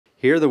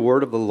Hear the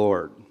word of the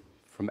Lord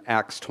from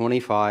Acts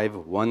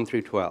 25, 1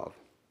 through 12.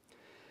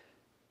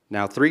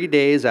 Now 3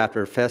 days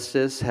after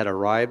Festus had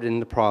arrived in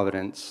the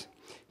province,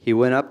 he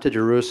went up to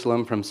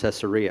Jerusalem from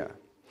Caesarea.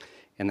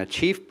 And the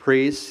chief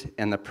priests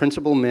and the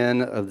principal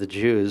men of the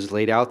Jews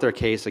laid out their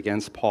case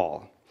against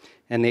Paul.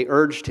 And they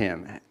urged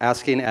him,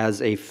 asking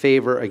as a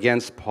favor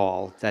against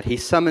Paul that he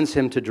summons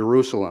him to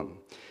Jerusalem,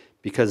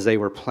 because they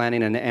were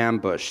planning an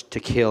ambush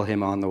to kill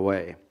him on the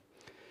way.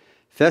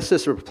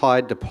 Festus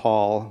replied to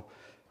Paul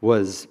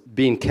was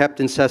being kept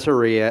in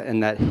Caesarea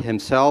and that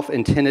himself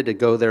intended to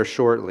go there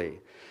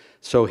shortly.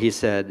 So he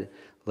said,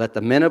 "Let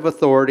the men of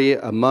authority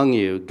among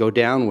you go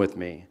down with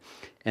me,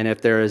 and if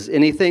there is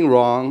anything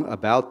wrong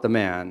about the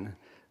man,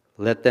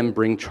 let them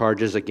bring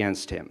charges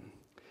against him."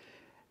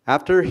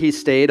 After he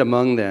stayed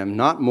among them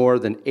not more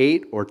than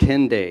 8 or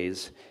 10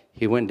 days,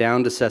 he went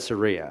down to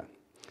Caesarea.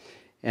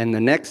 And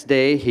the next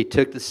day he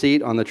took the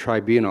seat on the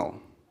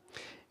tribunal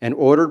and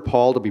ordered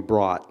Paul to be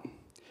brought.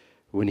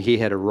 When he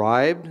had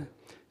arrived,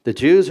 the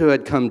Jews who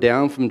had come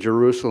down from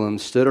Jerusalem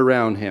stood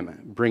around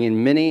him,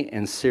 bringing many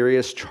and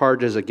serious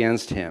charges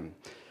against him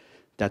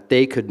that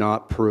they could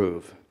not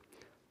prove.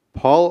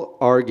 Paul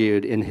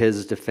argued in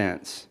his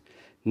defense,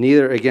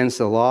 "Neither against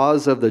the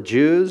laws of the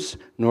Jews,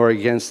 nor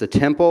against the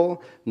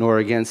temple, nor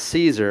against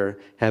Caesar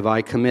have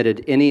I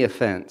committed any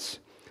offense."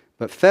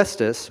 But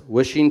Festus,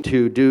 wishing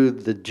to do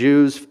the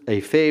Jews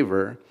a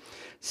favor,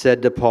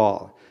 said to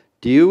Paul,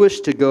 "Do you wish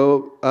to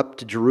go up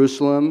to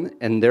Jerusalem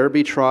and there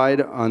be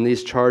tried on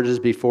these charges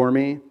before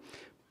me?"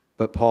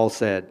 But Paul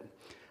said,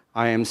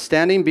 "I am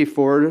standing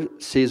before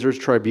Caesar's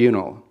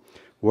tribunal,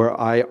 where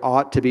I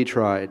ought to be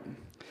tried.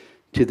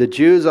 To the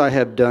Jews I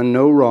have done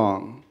no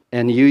wrong,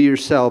 and you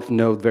yourself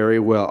know very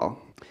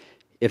well.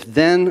 If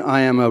then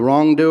I am a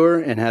wrongdoer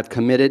and have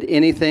committed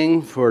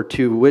anything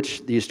to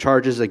which these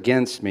charges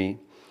against me,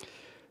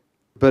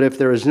 but if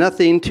there is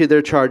nothing to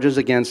their charges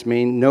against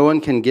me, no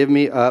one can give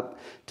me up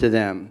to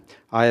them.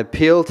 I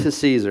appeal to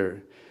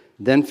Caesar."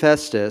 Then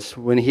Festus,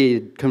 when he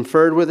had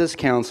conferred with his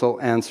council,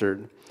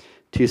 answered,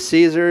 "To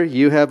Caesar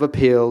you have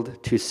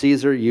appealed, to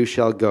Caesar you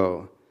shall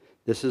go."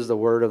 This is the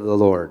word of the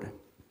Lord.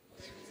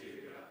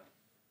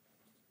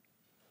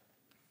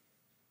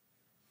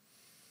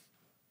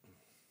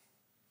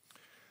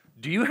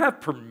 Do you have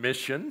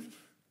permission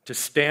to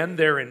stand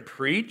there and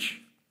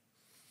preach?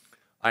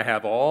 I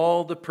have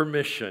all the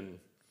permission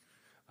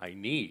I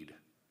need.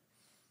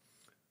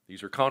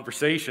 These are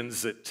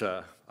conversations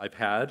that I've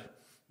had,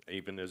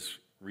 even as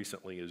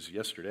recently as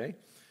yesterday.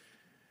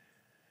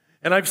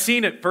 And I've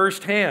seen it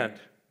firsthand.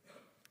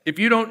 If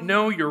you don't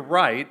know your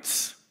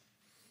rights,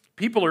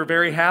 people are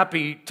very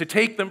happy to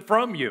take them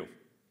from you.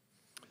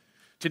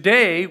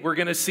 Today, we're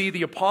going to see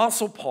the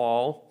Apostle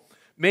Paul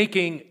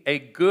making a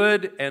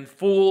good and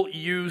full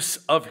use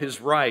of his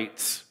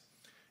rights.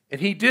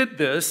 And he did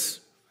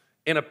this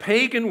in a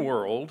pagan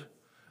world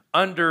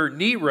under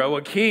Nero,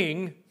 a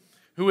king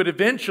who would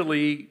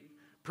eventually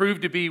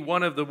prove to be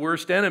one of the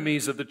worst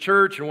enemies of the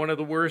church and one of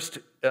the worst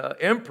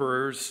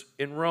emperors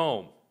in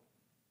Rome.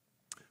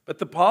 But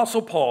the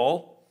Apostle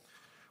Paul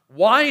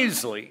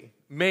wisely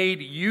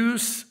made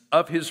use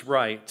of his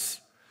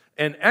rights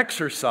and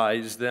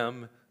exercised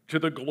them to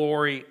the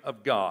glory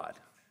of God.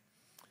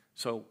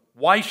 So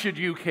why should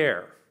you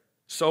care?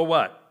 So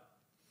what?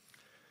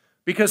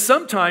 Because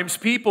sometimes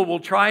people will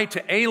try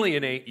to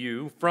alienate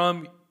you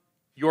from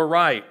your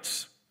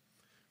rights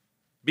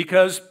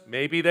because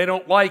maybe they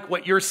don't like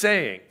what you're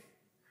saying.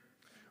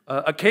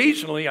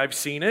 Occasionally, I've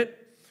seen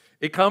it.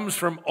 It comes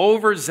from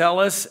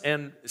overzealous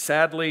and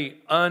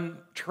sadly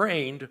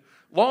untrained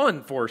law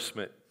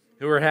enforcement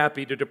who are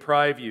happy to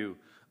deprive you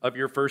of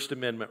your First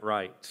Amendment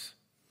rights.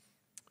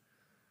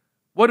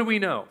 What do we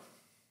know?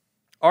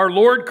 Our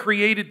Lord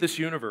created this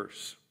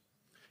universe,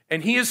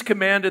 and He has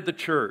commanded the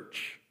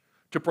church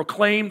to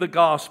proclaim the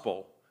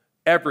gospel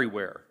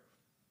everywhere,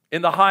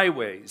 in the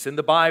highways, in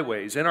the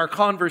byways, in our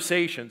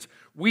conversations.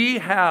 We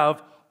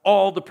have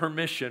all the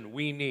permission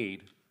we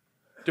need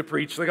to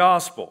preach the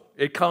gospel.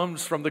 It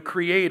comes from the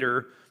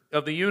Creator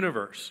of the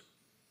universe.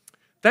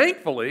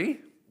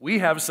 Thankfully, we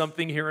have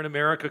something here in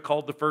America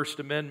called the First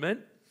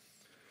Amendment.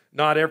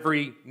 Not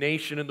every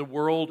nation in the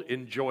world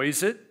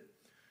enjoys it.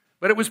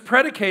 But it was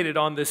predicated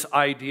on this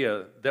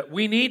idea that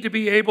we need to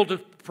be able to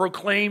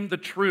proclaim the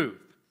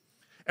truth.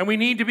 And we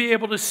need to be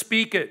able to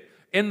speak it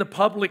in the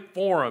public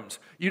forums.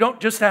 You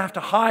don't just have to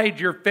hide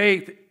your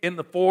faith in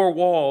the four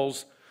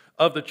walls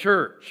of the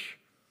church.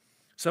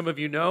 Some of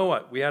you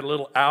know we had a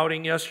little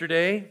outing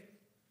yesterday.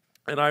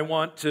 And I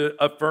want to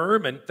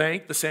affirm and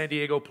thank the San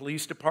Diego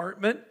Police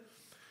Department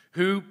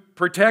who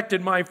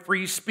protected my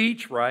free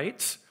speech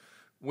rights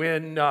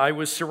when I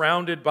was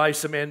surrounded by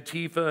some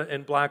Antifa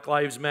and Black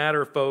Lives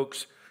Matter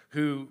folks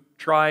who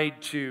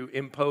tried to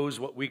impose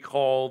what we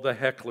call the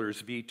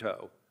heckler's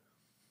veto.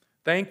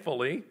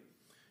 Thankfully,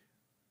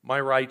 my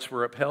rights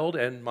were upheld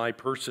and my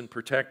person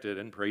protected,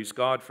 and praise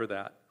God for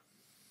that.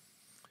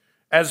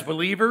 As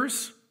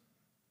believers,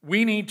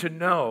 we need to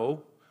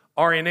know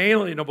our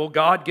inalienable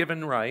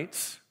God-given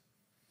rights,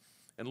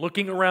 and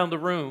looking around the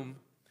room,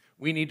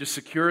 we need to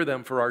secure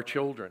them for our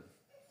children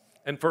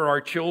and for our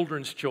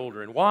children's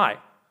children. Why?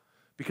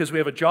 Because we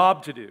have a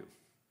job to do.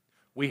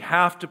 We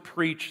have to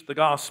preach the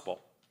gospel.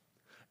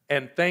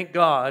 And thank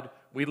God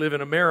we live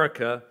in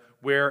America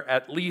where,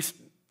 at least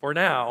for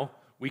now,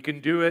 we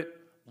can do it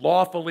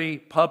lawfully,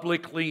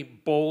 publicly,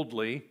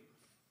 boldly,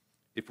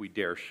 if we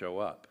dare show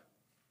up.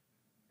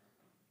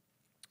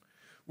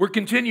 We're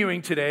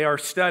continuing today our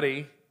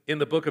study in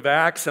the book of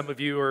Acts. Some of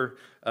you are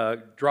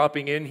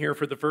dropping in here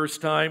for the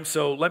first time,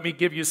 so let me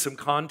give you some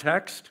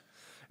context.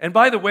 And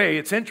by the way,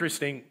 it's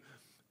interesting,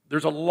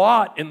 there's a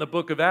lot in the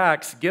book of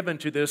Acts given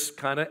to this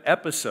kind of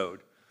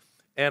episode.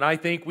 And I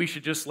think we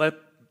should just let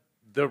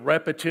the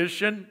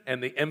repetition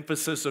and the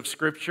emphasis of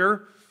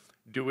Scripture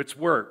do its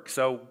work.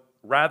 So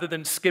rather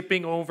than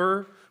skipping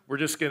over, we're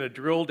just going to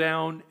drill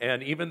down.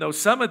 And even though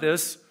some of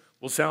this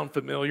will sound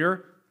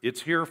familiar,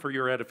 it's here for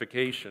your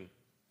edification.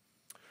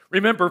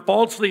 Remember,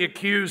 falsely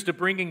accused of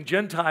bringing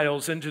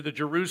Gentiles into the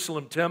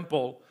Jerusalem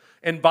temple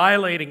and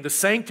violating the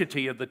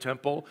sanctity of the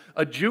temple,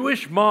 a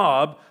Jewish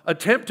mob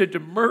attempted to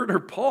murder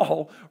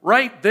Paul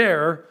right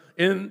there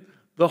in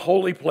the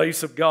holy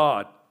place of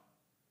God.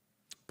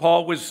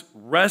 Paul was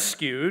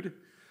rescued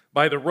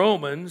by the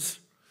Romans,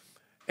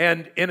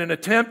 and in an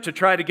attempt to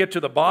try to get to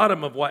the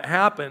bottom of what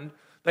happened,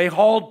 they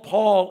hauled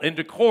Paul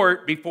into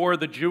court before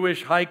the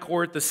Jewish high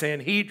court, the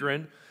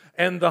Sanhedrin,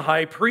 and the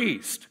high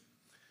priest.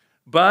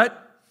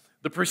 But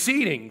the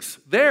proceedings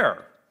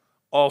there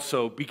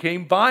also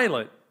became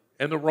violent,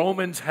 and the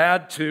Romans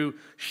had to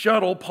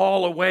shuttle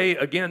Paul away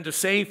again to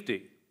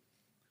safety.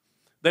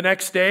 The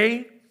next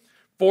day,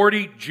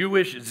 40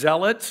 Jewish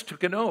zealots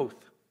took an oath.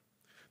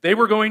 They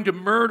were going to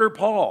murder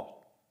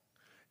Paul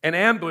and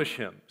ambush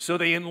him. So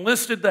they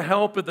enlisted the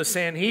help of the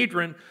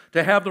Sanhedrin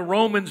to have the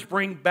Romans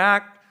bring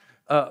back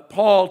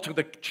Paul to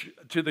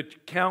the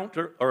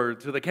council or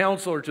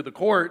to the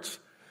courts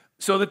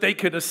so that they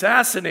could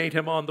assassinate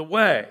him on the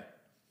way.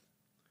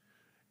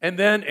 And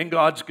then, in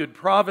God's good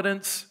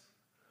providence,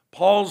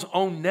 Paul's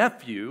own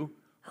nephew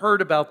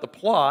heard about the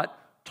plot,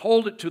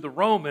 told it to the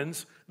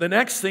Romans. The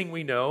next thing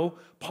we know,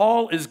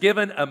 Paul is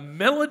given a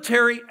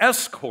military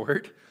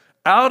escort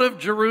out of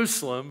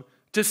Jerusalem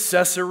to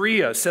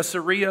Caesarea.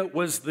 Caesarea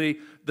was the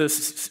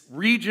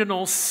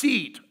regional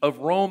seat of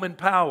Roman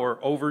power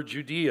over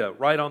Judea,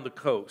 right on the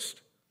coast.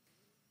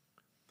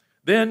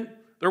 Then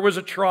there was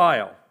a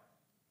trial.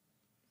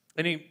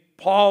 And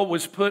Paul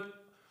was put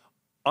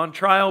on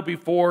trial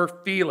before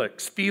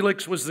Felix.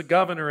 Felix was the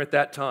governor at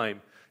that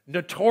time,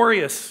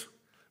 notorious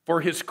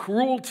for his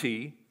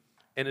cruelty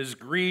and his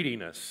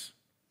greediness.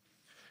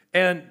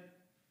 And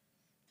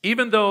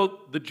even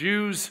though the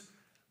Jews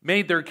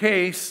made their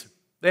case,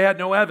 they had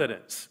no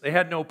evidence. They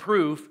had no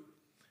proof.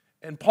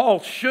 And Paul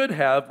should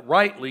have,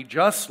 rightly,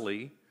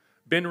 justly,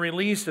 been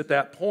released at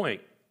that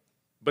point.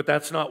 But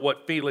that's not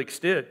what Felix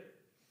did.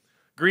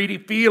 Greedy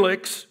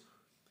Felix,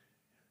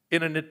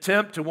 in an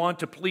attempt to want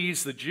to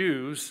please the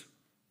Jews,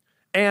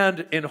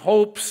 and in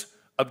hopes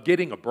of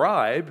getting a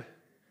bribe,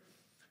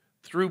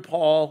 threw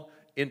Paul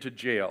into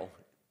jail,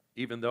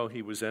 even though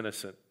he was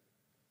innocent.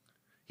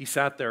 He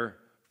sat there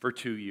for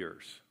 2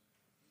 years.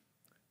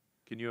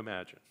 Can you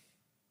imagine?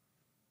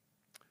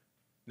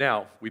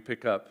 Now, we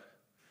pick up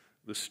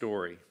the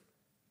story.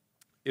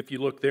 If you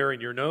look there in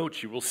your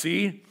notes, you will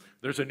see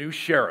there's a new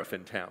sheriff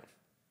in town.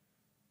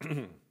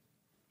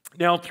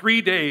 Now,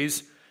 3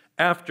 days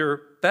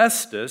after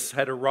Festus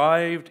had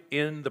arrived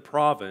in the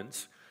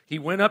province, he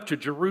went up to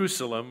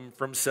Jerusalem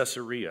from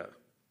Caesarea.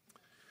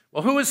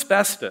 Well, who is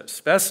Festus?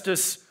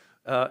 Festus,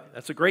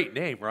 that's a great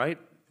name, right?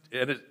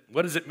 And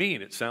what does it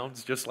mean? It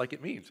sounds just like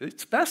it means.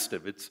 It's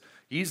festive.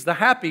 He's the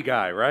happy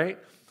guy, right?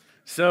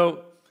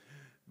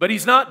 But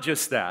he's not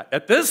just that.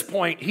 At this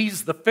point,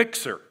 he's the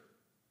fixer.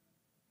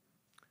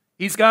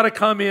 He's got to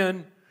come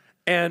in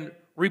and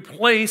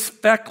replace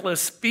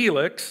feckless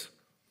Felix,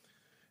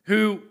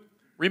 who,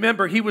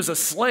 remember, he was a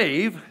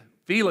slave,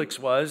 Felix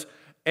was,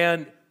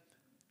 and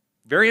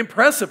very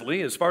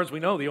impressively, as far as we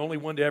know, the only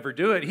one to ever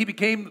do it, he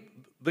became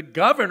the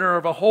governor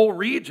of a whole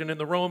region in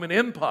the Roman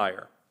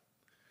Empire.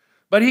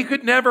 But he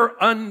could never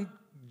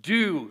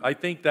undo, I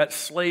think, that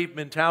slave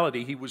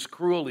mentality. He was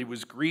cruel, he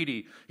was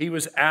greedy, he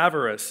was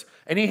avarice,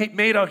 and he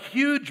made a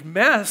huge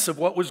mess of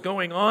what was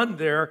going on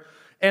there.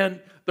 And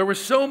there was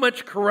so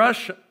much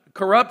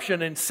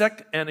corruption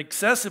and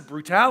excessive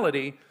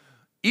brutality,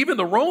 even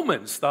the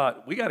Romans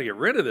thought, we got to get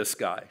rid of this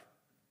guy.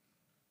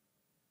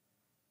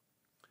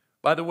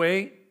 By the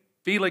way,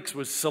 Felix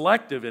was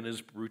selective in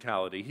his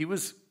brutality. He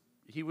was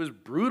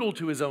brutal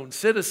to his own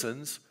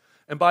citizens.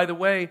 And by the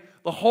way,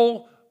 the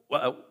whole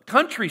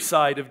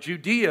countryside of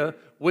Judea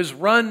was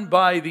run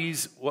by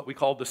these, what we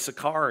call the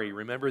Sicarii,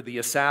 remember, the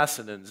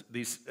assassins.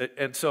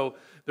 And so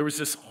there was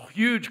this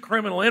huge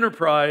criminal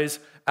enterprise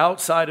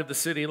outside of the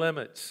city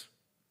limits.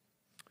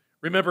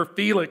 Remember,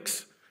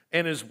 Felix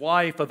and his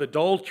wife of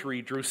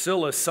adultery,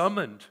 Drusilla,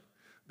 summoned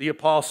the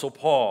Apostle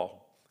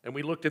Paul. And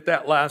we looked at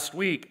that last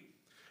week.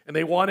 And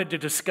they wanted to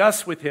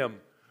discuss with him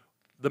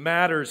the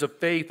matters of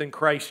faith in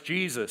Christ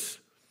Jesus.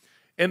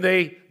 And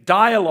they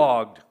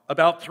dialogued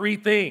about three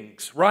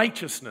things: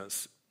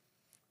 righteousness,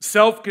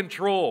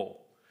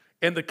 self-control,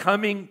 and the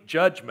coming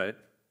judgment.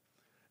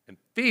 And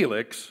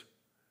Felix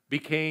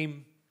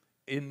became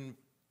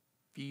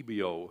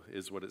amphibio,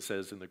 is what it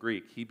says in the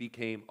Greek. He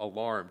became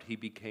alarmed. He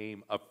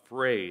became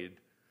afraid,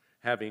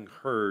 having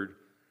heard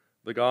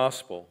the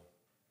gospel.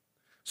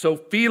 So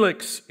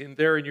Felix, in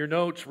your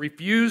notes,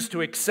 refused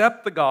to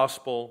accept the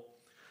gospel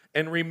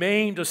and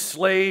remained a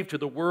slave to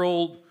the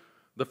world,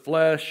 the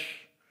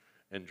flesh,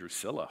 and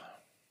Drusilla.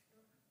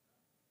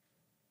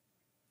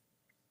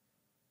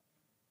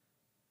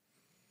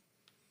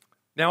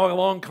 Now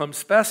along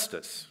comes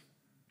Festus.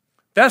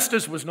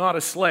 Festus was not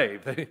a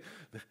slave.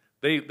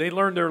 They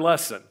learned their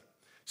lesson.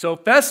 So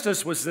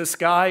Festus was this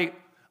guy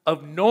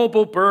of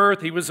noble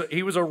birth. He was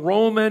a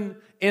Roman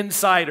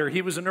insider.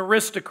 He was an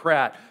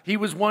aristocrat. He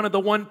was one of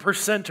the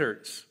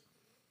 1%ers.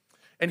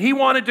 And he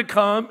wanted to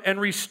come and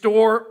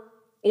restore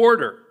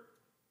order.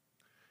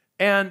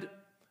 And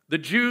the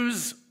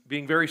Jews,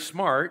 being very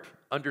smart,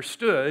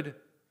 understood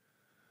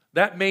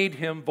that made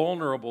him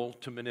vulnerable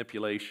to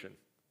manipulation.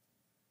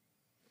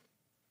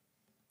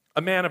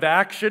 A man of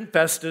action,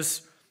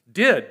 Festus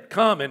did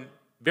come and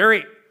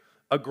very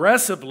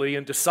aggressively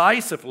and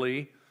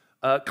decisively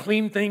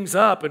clean things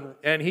up,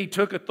 and he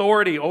took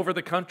authority over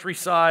the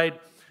countryside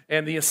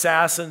and the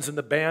assassins and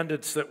the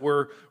bandits that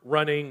were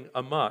running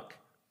amok.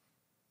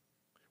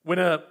 When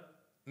a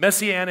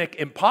messianic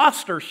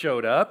impostor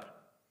showed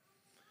up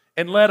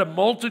and led a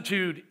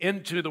multitude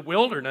into the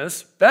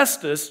wilderness,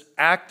 Festus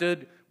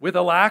acted with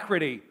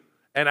alacrity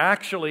and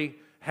actually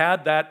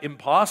had that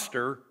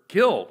impostor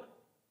killed.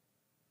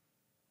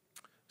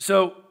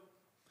 So,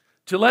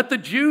 to let the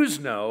Jews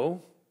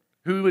know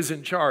who is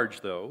in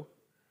charge, though,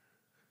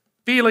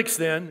 Felix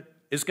then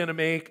is going to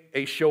make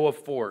a show of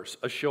force,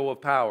 a show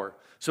of power.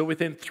 So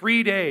within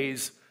 3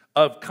 days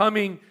of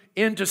coming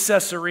into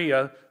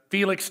Caesarea,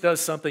 Felix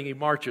does something. He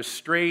marches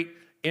straight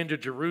into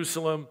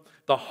Jerusalem,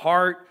 the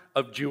heart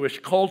of Jewish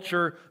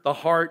culture, the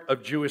heart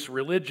of Jewish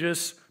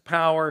religious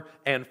power,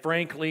 and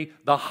frankly,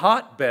 the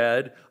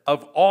hotbed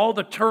of all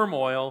the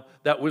turmoil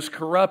that was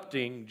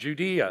corrupting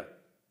Judea.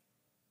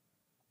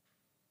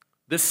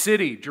 This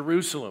city,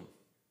 Jerusalem,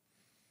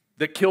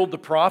 that killed the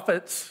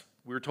prophets,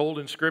 we're told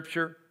in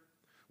Scripture,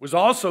 was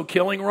also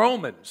killing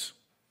Romans.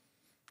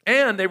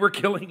 And they were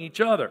killing each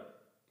other.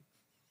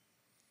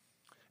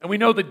 And we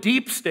know the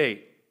deep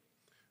state,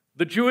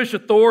 the Jewish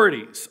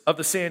authorities of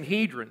the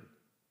Sanhedrin,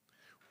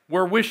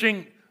 were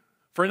wishing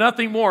for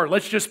nothing more.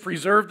 Let's just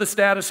preserve the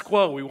status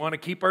quo. We want to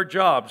keep our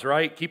jobs,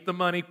 right? Keep the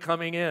money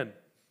coming in.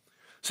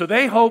 So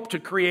they hoped to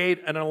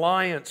create an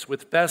alliance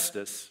with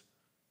Festus.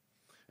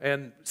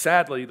 And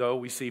sadly, though,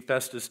 we see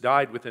Festus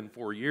died within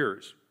 4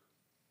 years.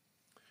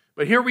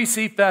 But here we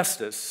see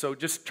Festus, so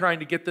just trying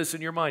to get this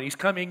in your mind. He's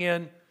coming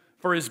in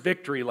for his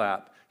victory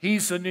lap.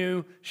 He's the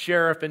new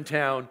sheriff in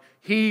town.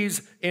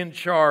 He's in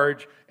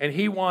charge, and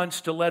he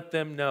wants to let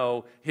them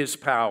know his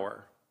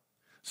power.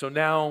 So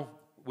now,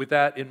 with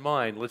that in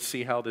mind, let's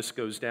see how this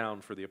goes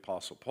down for the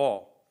Apostle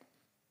Paul.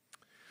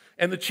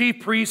 And the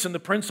chief priests and the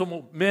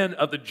principal men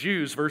of the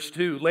Jews, verse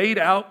 2, laid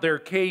out their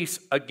case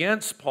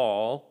against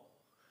Paul,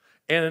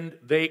 and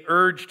they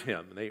urged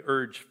him. They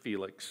urged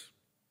Festus.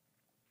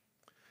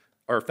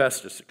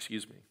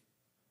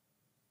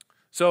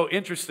 So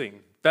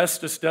interesting.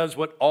 Festus does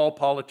what all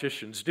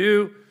politicians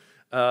do.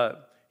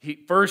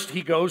 First,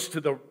 he goes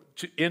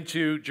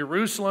into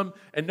Jerusalem.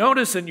 And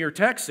notice in your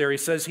text there, he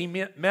says he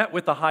met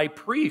with the high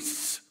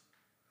priests.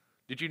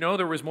 Did you know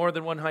there was more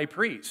than one high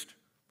priest?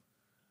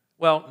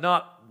 Well,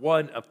 not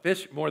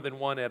more than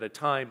one at a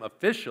time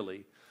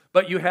officially,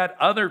 but you had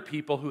other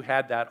people who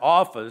had that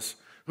office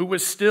who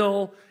was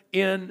still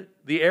in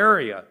the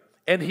area.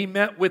 And he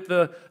met with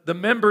the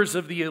members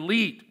of the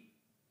elite.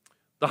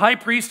 The high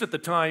priest at the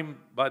time,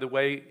 by the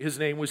way, his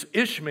name was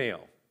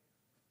Ishmael.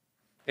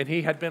 And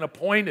he had been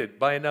appointed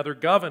by another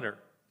governor.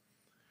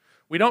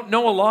 We don't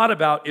know a lot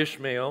about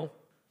Ishmael,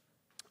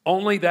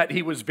 only that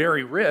he was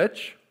very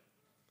rich.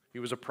 He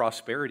was a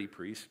prosperity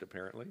priest,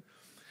 apparently.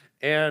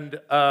 And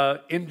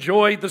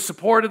enjoyed the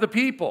support of the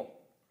people.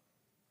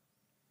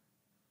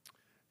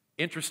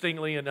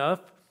 Interestingly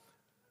enough,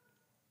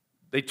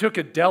 they took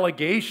a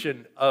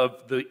delegation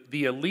of the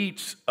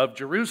elites of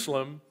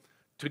Jerusalem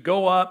to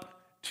go up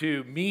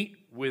to meet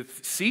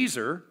with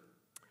Caesar,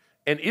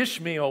 and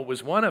Ishmael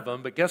was one of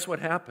them, but guess what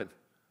happened?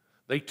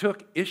 They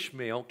took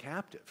Ishmael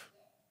captive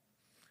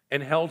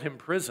and held him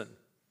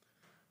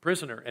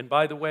prisoner. And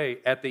by the way,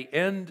 at the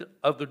end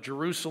of the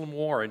Jerusalem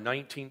War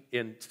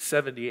in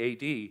 70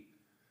 AD,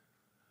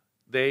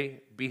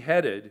 they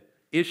beheaded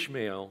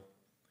Ishmael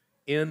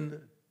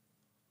in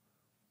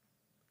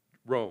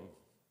Rome.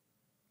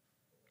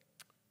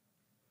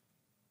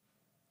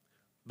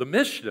 The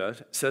Mishnah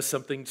says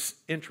something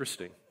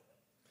interesting.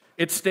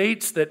 It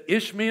states that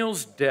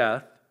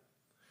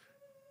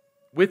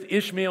with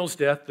Ishmael's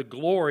death, the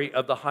glory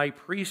of the high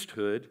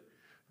priesthood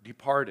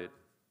departed.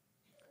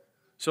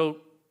 So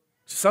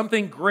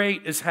something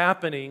great is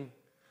happening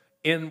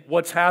in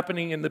what's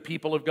happening in the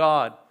people of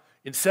God.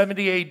 In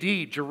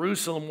 70 AD,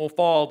 Jerusalem will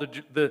fall,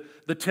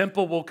 the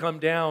temple will come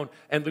down,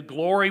 and the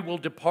glory will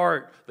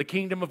depart. The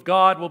kingdom of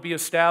God will be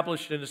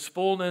established in its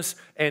fullness,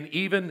 and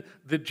even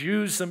the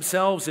Jews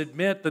themselves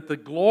admit that the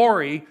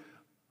glory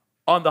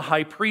on the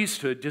high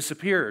priesthood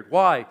disappeared.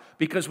 Why?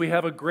 Because we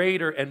have a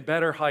greater and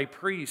better high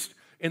priest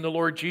in the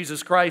Lord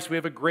Jesus Christ. We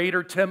have a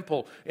greater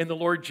temple in the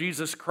Lord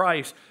Jesus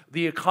Christ.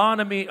 The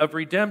economy of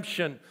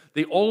redemption,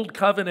 the old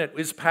covenant,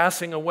 is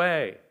passing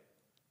away.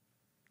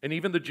 And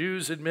even the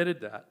Jews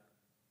admitted that.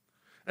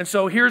 And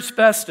so here's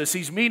Festus.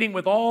 He's meeting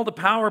with all the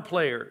power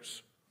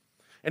players.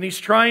 And he's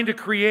trying to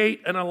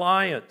create an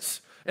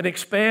alliance and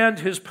expand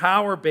his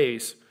power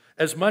base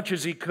as much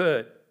as he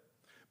could.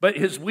 But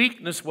his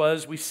weakness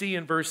was, we see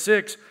in verse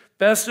 6,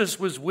 Festus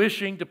was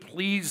wishing to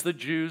please the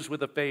Jews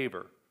with a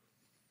favor.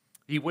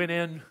 He went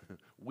in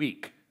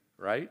weak,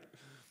 right?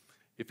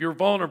 If you're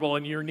vulnerable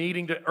and you're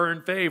needing to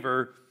earn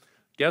favor,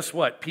 guess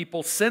what?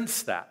 People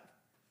sense that.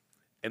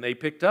 And they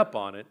picked up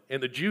on it.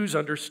 And the Jews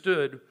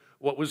understood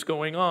what was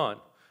going on.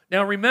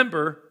 Now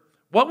remember,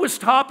 what was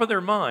top of their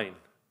mind?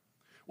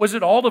 Was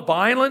it all the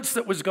violence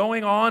that was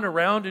going on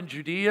around in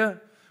Judea?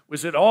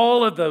 Was it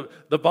all of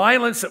the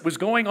violence that was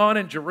going on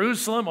in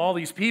Jerusalem? All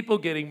these people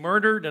getting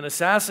murdered and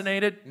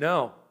assassinated?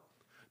 No.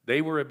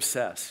 They were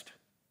obsessed.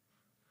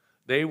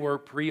 They were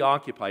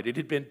preoccupied. It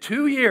had been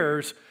 2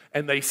 years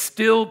and they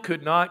still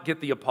could not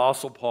get the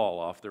Apostle Paul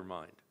off their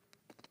mind.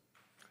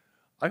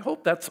 I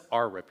hope that's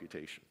our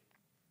reputation.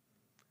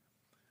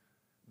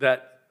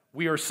 That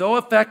we are so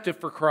effective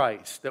for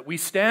Christ, that we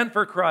stand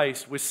for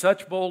Christ with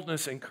such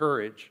boldness and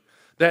courage,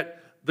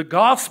 that the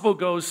gospel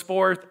goes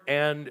forth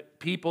and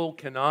people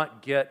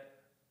cannot get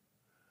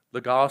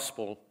the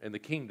gospel and the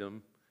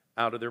kingdom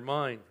out of their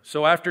mind.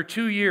 So after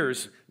 2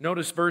 years,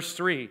 notice verse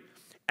 3,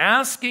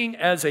 asking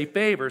as a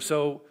favor,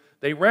 so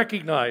they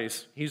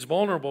recognize he's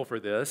vulnerable for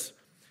this,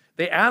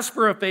 they ask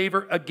for a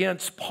favor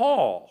against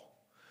Paul,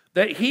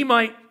 that he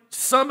might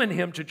summon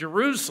him to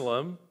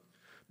Jerusalem,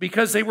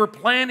 because they were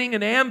planning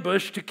an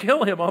ambush to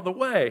kill him on the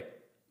way.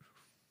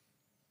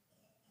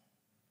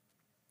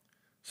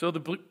 So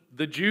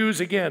the Jews,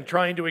 again,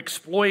 trying to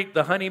exploit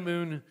the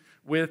honeymoon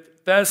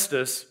with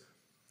Festus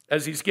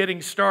as he's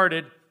getting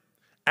started,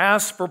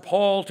 ask for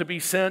Paul to be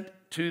sent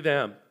to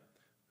them.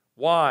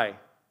 Why?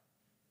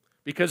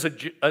 Because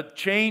a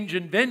change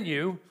in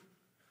venue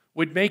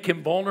would make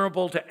him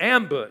vulnerable to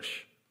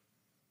ambush.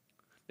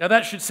 Now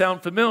that should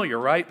sound familiar,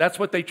 right? That's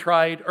what they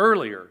tried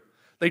earlier.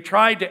 They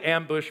tried to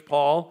ambush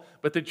Paul,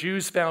 but the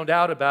Jews found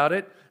out about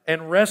it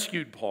and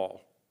rescued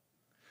Paul.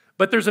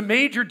 But there's a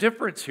major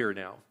difference here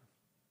now.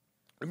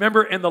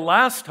 Remember, in the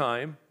last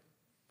time,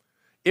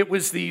 it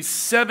was these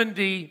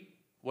 70,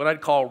 what I'd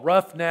call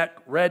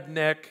roughneck,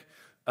 redneck,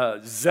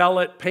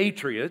 zealot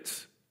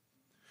patriots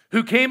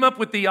who came up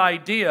with the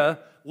idea,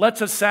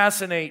 let's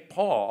assassinate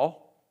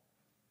Paul.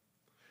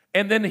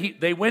 And then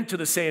they went to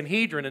the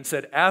Sanhedrin and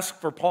said, ask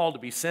for Paul to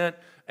be sent,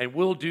 and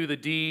we'll do the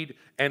deed,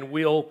 and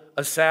we'll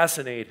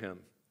assassinate him.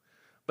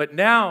 But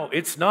now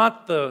it's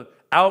not the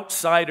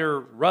outsider,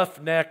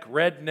 roughneck,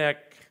 redneck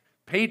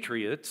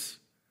patriots.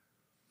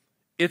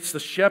 It's the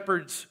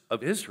shepherds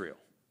of Israel.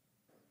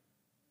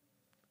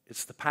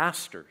 It's the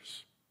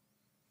pastors.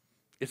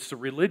 It's the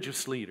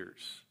religious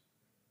leaders,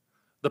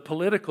 the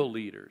political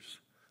leaders,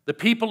 the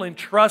people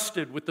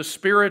entrusted with the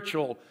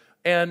spiritual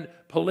and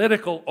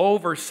political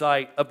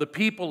oversight of the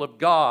people of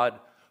God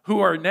who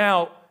are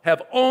now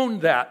have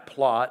owned that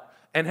plot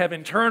and have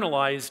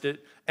internalized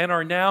it and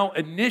are now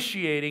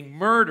initiating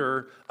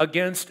murder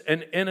against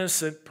an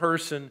innocent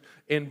person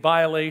in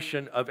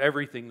violation of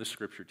everything the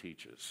Scripture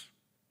teaches.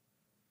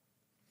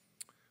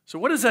 So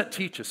what does that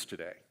teach us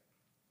today?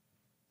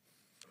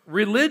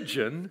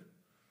 Religion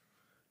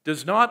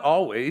does not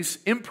always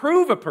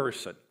improve a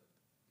person.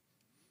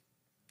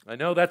 I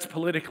know that's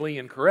politically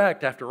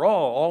incorrect. After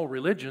all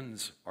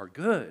religions are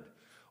good.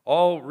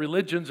 All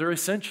religions are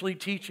essentially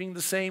teaching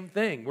the same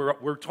thing.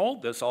 We're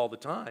told this all the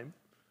time.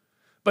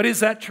 But is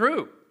that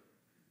true?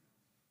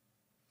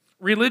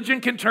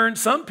 Religion can turn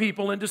some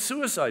people into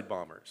suicide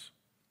bombers.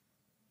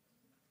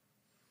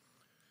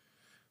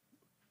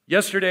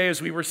 Yesterday,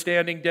 as we were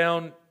standing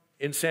down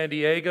in San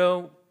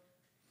Diego,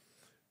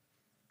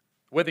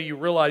 whether you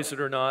realize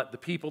it or not, the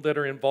people that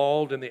are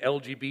involved in the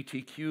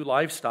LGBTQ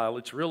lifestyle,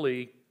 it's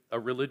really a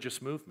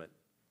religious movement.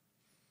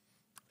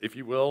 If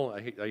you will,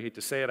 I hate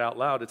to say it out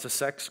loud, it's a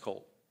sex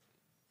cult.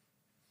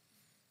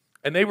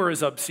 And they were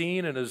as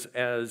obscene and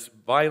as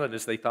violent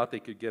as they thought they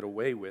could get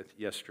away with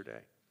yesterday.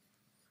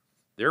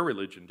 Their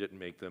religion didn't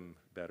make them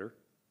better.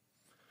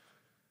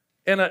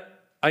 And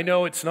I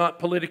know it's not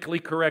politically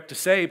correct to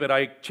say, but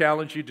I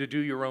challenge you to do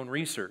your own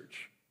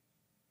research.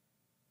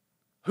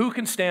 Who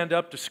can stand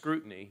up to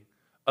scrutiny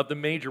of the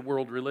major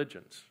world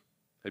religions?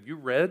 Have you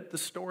read the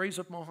stories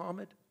of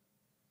Muhammad?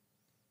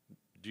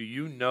 Do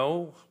you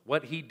know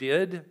what he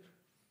did?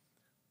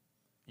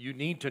 You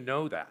need to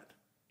know that.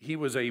 He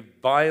was a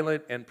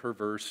violent and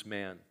perverse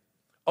man.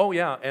 Oh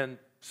yeah, and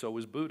so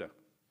was Buddha.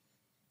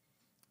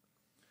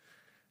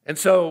 And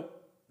so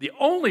the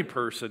only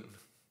person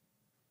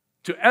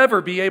to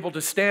ever be able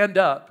to stand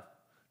up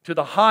to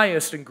the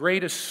highest and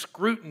greatest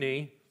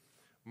scrutiny,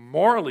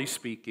 morally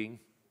speaking,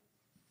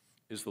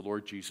 is the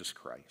Lord Jesus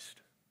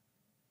Christ.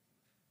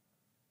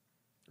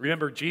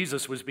 Remember,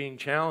 Jesus was being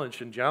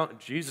challenged, and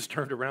Jesus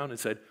turned around and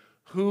said,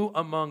 "Who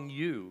among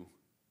you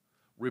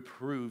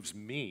reproves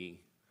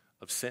me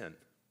of sin?"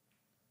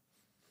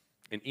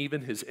 And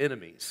even his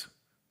enemies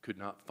could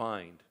not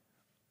find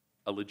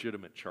a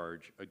legitimate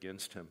charge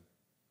against him.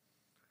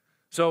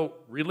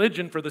 So,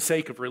 religion for the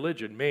sake of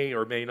religion may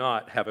or may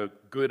not have a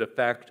good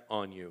effect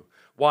on you.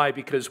 Why?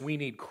 Because we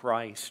need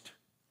Christ.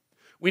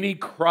 We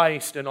need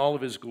Christ in all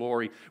of his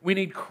glory. We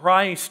need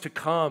Christ to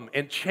come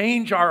and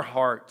change our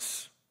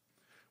hearts.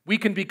 We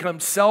can become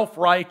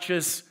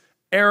self-righteous,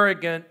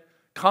 arrogant,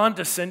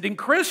 condescending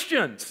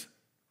Christians.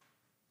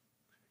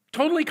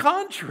 Totally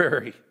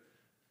contrary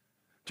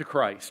to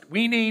Christ.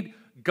 We need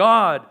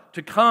God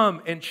to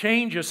come and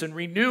change us and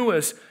renew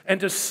us and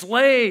to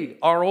slay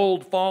our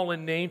old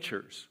fallen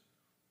natures.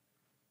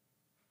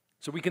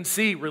 So we can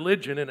see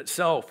religion in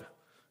itself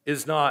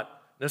is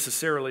not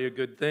necessarily a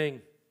good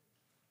thing.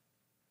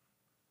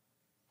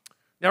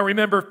 Now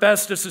remember,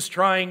 Festus is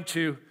trying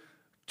to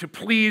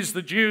please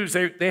the Jews.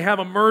 They have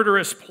a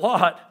murderous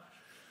plot.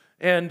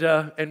 And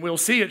we'll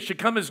see, it should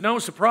come as no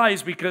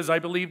surprise, because I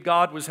believe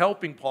God was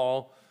helping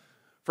Paul,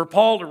 for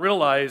Paul to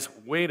realize,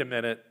 wait a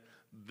minute,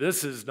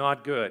 this is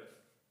not good.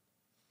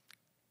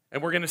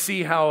 And we're going to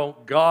see how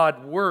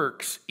God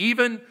works,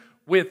 even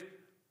with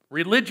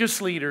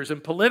religious leaders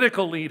and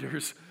political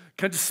leaders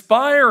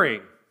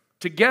conspiring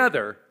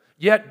together,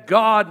 yet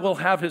God will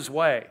have his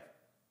way.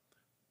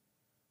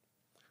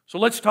 So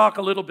let's talk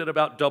a little bit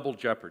about double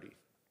jeopardy.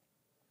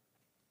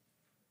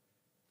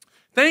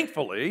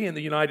 Thankfully, in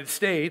the United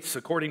States,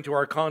 according to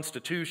our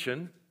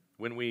Constitution,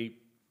 when we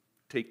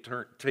take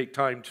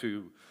time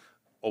to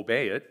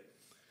obey it,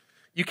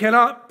 you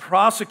cannot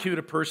prosecute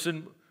a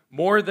person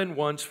more than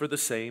once for the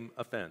same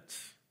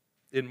offense.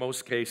 In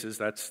most cases,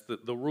 that's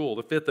the rule.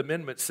 The Fifth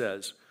Amendment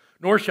says,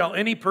 "Nor shall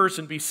any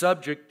person be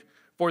subject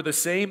for the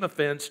same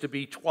offense to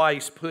be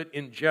twice put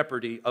in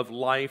jeopardy of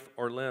life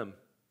or limb."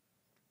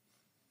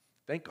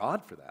 Thank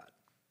God for that.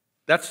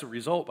 That's the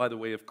result, by the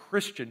way, of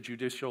Christian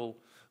judicial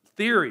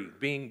theory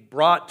being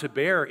brought to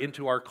bear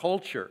into our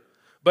culture.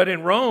 But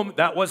in Rome,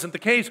 that wasn't the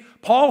case.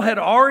 Paul had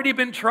already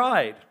been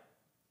tried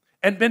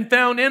and been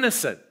found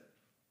innocent.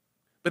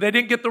 But they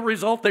didn't get the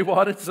result they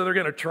wanted, so they're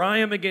going to try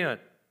him again.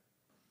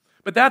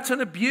 But that's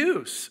an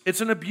abuse.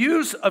 It's an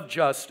abuse of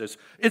justice.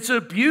 It's an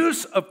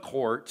abuse of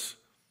courts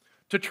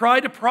to try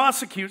to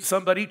prosecute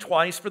somebody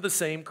twice for the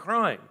same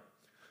crime.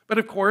 But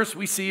of course,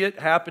 we see it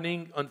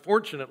happening,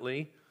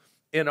 unfortunately,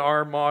 in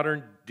our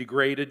modern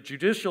degraded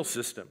judicial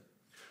system.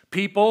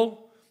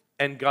 People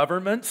and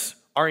governments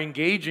are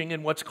engaging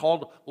in what's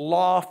called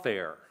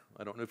lawfare.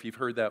 I don't know if you've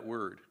heard that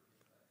word.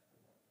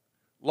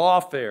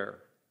 Lawfare.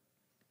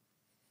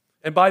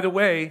 And by the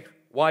way,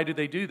 why do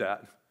they do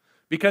that?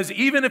 Because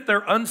even if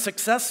they're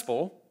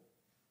unsuccessful,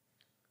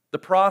 the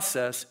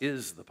process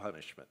is the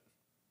punishment.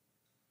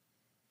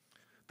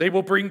 They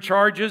will bring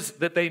charges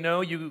that they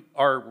know you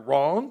are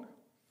wrong.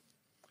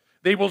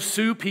 They will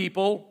sue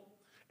people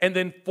and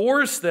then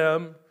force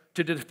them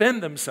to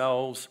defend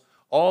themselves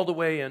all the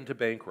way into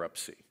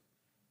bankruptcy.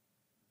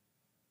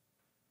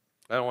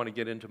 I don't want to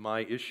get into my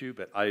issue,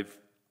 but I've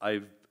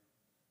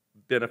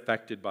been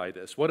affected by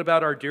this. What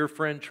about our dear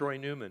friend Troy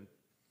Newman?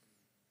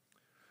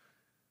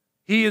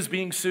 He is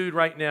being sued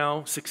right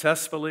now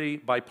successfully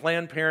by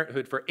Planned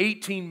Parenthood for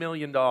 $18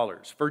 million.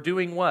 For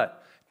doing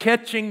what?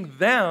 Catching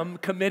them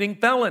committing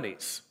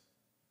felonies.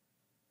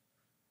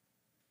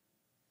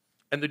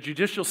 And the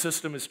judicial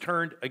system is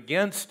turned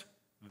against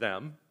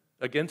them,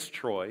 against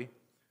Troy,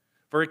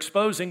 for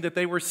exposing that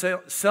they were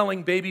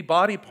selling baby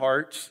body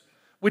parts,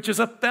 which is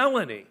a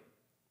felony.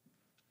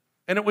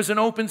 And it was an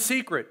open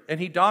secret, and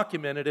he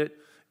documented it.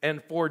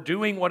 And for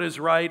doing what is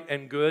right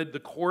and good, the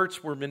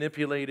courts were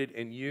manipulated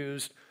and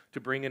used to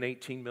bring an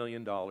 $18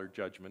 million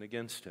judgment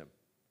against him.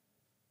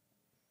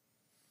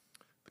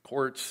 The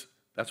courts,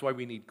 that's why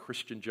we need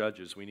Christian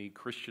judges. We need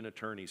Christian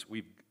attorneys.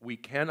 We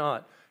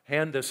cannot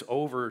hand this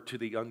over to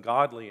the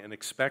ungodly and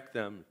expect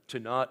them to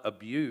not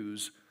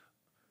abuse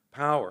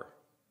power.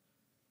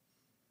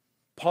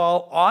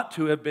 Paul ought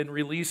to have been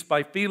released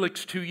by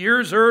Felix 2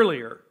 years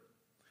earlier.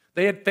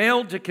 They had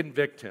failed to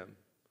convict him.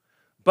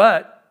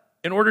 But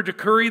in order to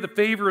curry the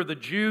favor of the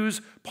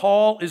Jews,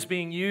 Paul is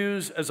being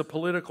used as a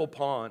political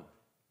pawn.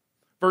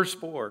 Verse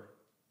 4,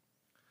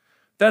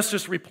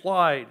 Festus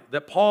replied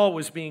that Paul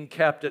was being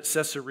kept at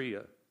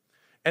Caesarea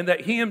and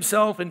that he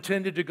himself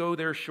intended to go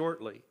there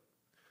shortly.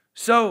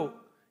 So,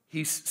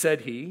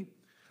 said he,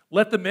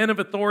 let the men of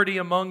authority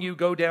among you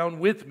go down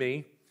with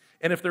me,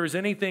 and if there is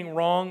anything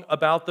wrong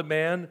about the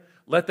man,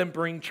 let them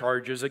bring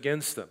charges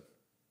against them.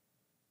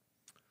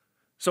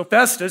 So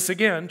Festus,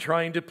 again,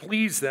 trying to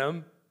please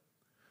them,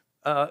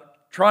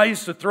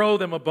 tries to throw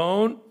them a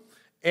bone,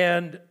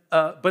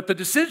 but the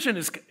decision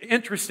is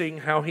interesting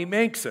how he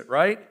makes it,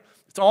 right?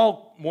 It's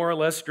all more or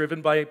less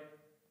driven by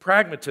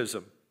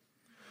pragmatism.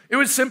 It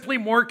was simply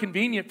more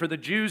convenient for the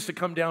Jews to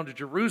come down to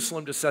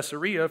Jerusalem, to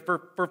Caesarea,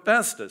 for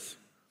Festus.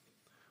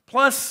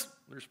 Plus,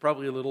 there's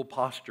probably a little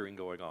posturing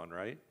going on,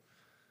 right?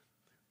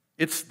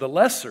 It's the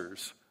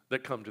lessers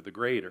that come to the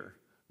greater,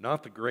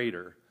 not the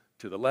greater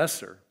to the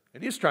lesser.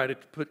 And he's trying to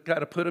put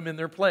them in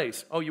their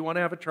place. Oh, you want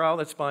to have a trial?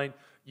 That's fine.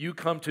 You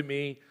come to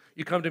me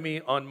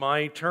on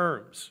my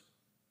terms.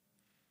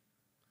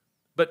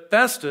 But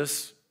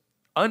Festus,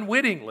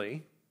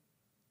 unwittingly,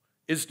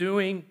 is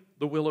doing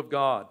the will of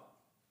God.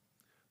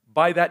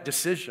 By that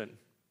decision,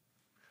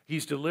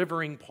 he's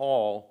delivering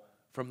Paul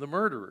from the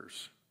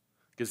murderers,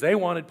 because they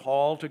wanted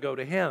Paul to go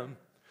to him.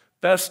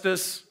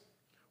 Festus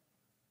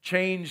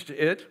changed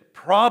it,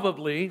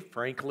 probably,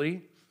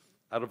 frankly,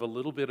 out of a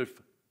little bit of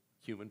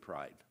human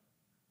pride.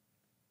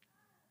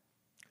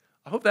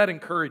 I hope that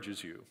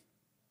encourages you,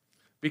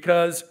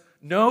 because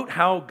note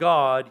how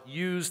God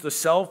used the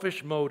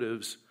selfish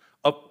motives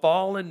of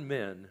fallen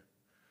men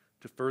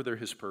to further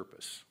his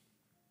purpose.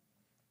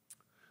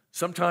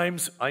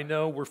 Sometimes I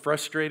know we're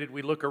frustrated.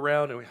 We look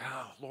around and we,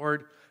 oh,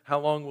 Lord, how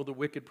long will the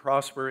wicked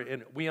prosper?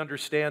 And we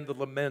understand the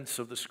laments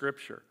of the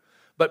Scripture.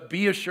 But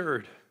be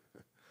assured,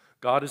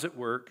 God is at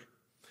work,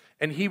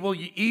 and he will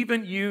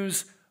even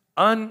use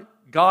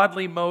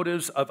ungodly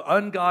motives of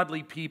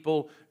ungodly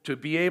people to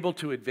be able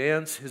to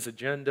advance his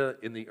agenda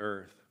in the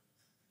earth.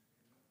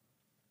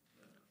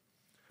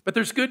 But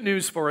there's good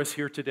news for us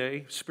here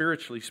today,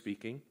 spiritually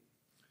speaking.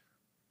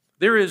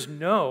 There is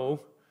no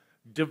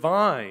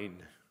divine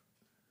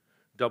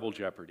double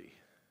jeopardy.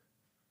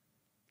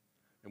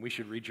 And we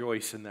should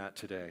rejoice in that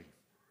today.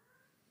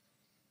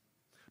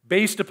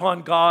 Based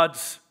upon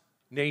God's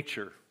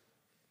nature,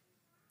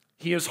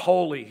 he is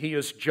holy, he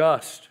is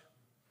just,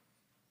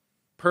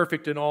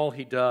 perfect in all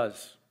he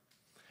does.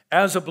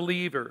 As a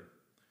believer,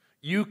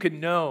 you can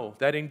know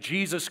that in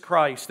Jesus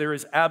Christ there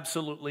is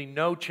absolutely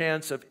no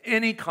chance of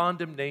any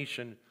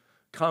condemnation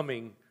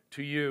coming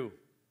to you.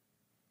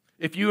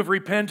 If you have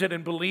repented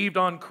and believed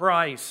on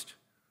Christ,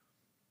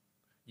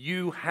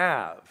 you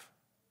have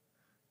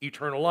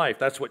eternal life.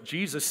 That's what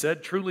Jesus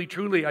said. Truly,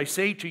 truly, I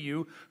say to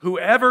you,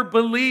 whoever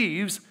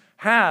believes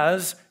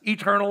has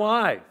eternal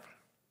life.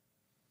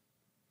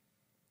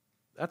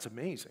 That's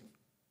amazing.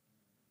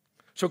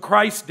 So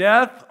Christ's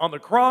death on the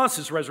cross,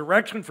 his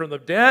resurrection from the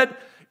dead,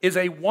 is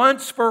a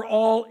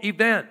once-for-all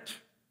event.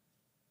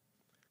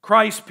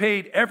 Christ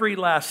paid every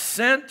last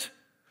cent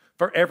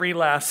for every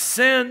last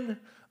sin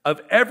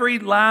of every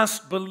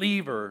last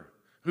believer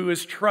who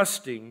is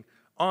trusting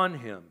on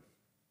him.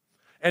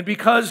 And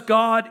because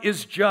God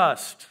is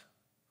just,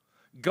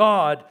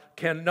 God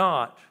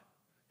cannot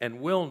and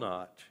will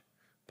not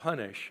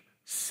punish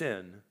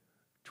sin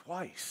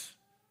twice.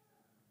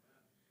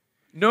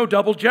 No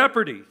double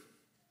jeopardy.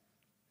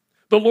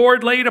 The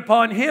Lord laid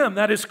upon him,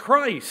 that is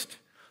Christ,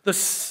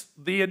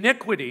 the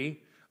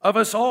iniquity of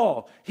us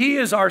all. He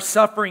is our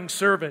suffering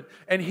servant,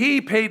 and he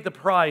paid the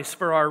price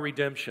for our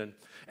redemption.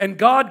 And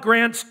God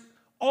grants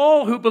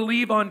all who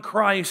believe on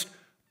Christ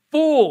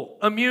full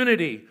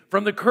immunity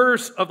from the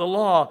curse of the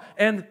law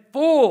and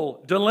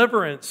full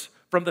deliverance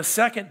from the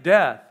second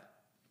death,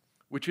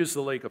 which is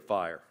the lake of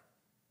fire.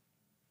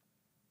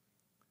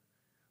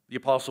 The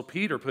Apostle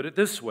Peter put it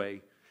this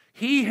way: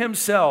 he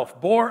himself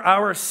bore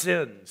our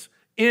sins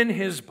in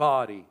his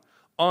body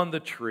on the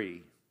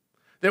tree,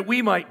 that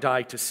we might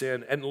die to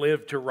sin and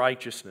live to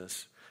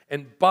righteousness.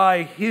 And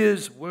by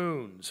his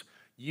wounds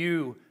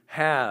you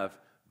have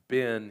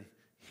been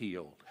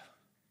healed.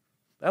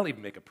 That'll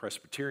even make a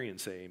Presbyterian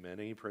say amen.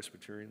 Any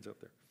Presbyterians out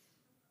there?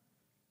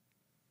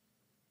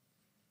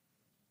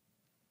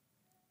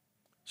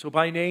 So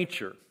by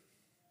nature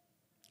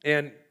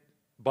and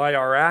by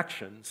our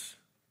actions,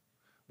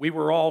 we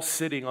were all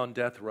sitting on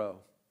death row.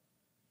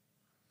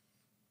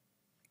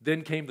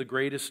 Then came the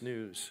greatest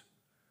news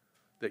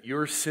that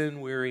your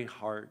sin-weary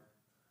heart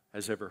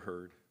has ever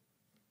heard.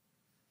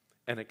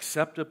 An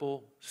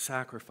acceptable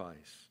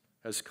sacrifice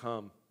has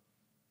come,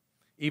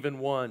 even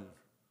one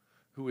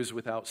who is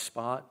without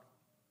spot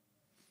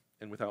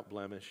and without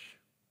blemish.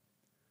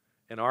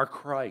 And our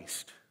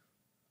Christ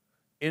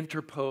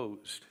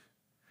interposed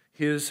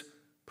his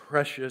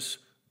precious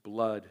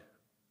blood,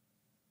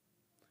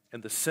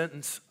 and the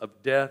sentence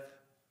of death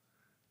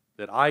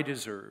that I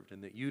deserved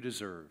and that you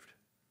deserved,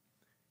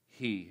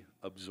 he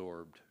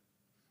absorbed.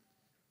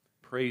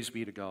 Praise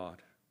be to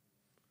God.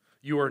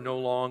 You are no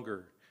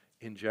longer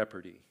in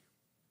jeopardy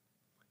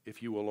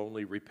if you will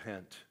only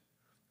repent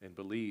and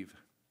believe.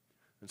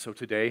 And so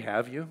today,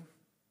 have you?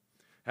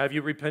 Have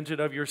you repented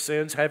of your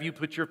sins? Have you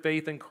put your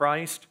faith in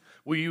Christ?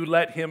 Will you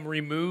let him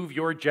remove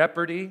your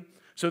jeopardy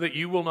so that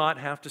you will not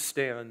have to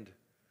stand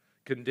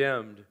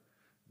condemned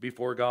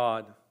before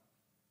God?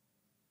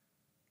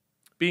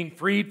 Being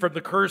freed from the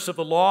curse of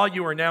the law,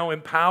 you are now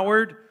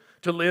empowered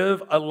to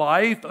live a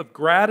life of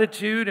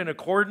gratitude in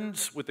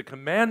accordance with the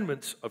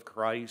commandments of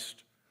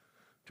Christ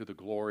to the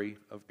glory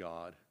of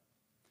God.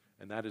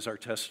 And that is our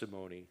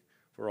testimony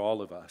for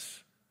all of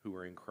us who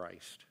are in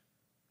Christ.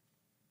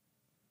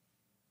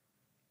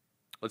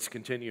 Let's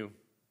continue.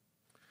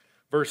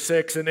 Verse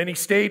 6, and then he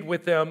stayed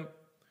with them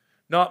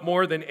not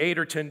more than 8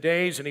 or 10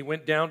 days, and he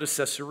went down to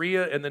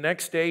Caesarea, and the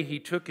next day he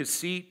took his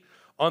seat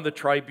on the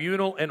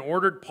tribunal and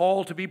ordered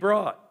Paul to be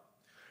brought.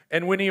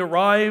 And when he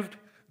arrived,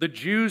 the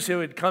Jews who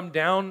had come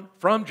down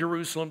from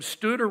Jerusalem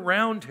stood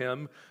around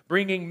him,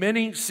 bringing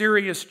many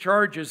serious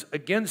charges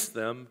against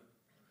them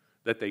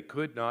that they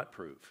could not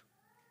prove.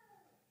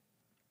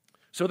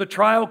 So the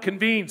trial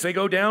convenes. They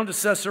go down to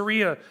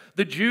Caesarea.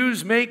 The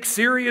Jews make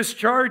serious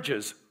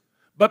charges,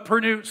 but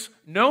produce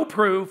no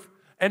proof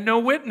and no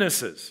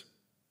witnesses.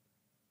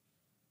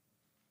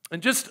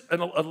 And just a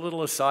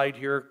little aside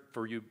here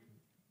for you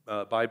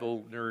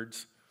Bible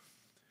nerds.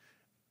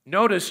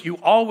 Notice you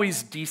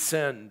always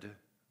descend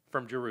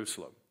from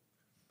Jerusalem.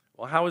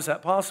 Well, how is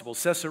that possible?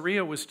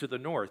 Caesarea was to the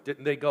north.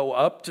 Didn't they go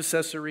up to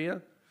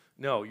Caesarea?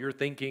 No, you're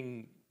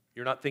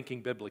not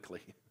thinking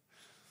biblically.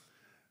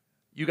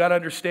 You got to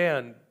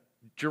understand,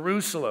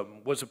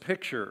 Jerusalem was a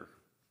picture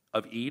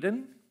of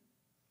Eden.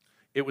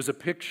 It was a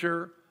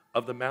picture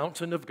of the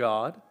mountain of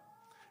God.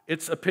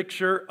 It's a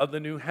picture of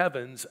the new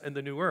heavens and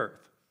the new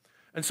earth.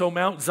 And so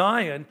Mount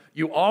Zion,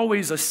 you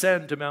always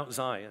ascend to Mount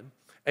Zion.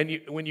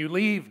 And when you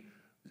leave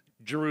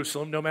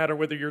Jerusalem, no matter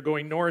whether you're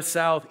going north,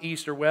 south,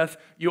 east, or west,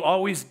 you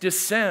always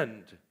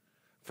descend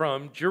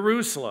from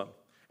Jerusalem.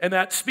 And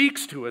that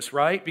speaks to us,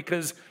 right?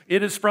 Because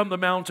it is from the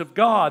Mount of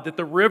God that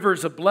the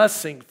rivers of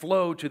blessing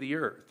flow to the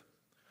earth.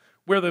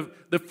 Where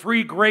the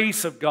free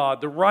grace of God,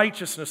 the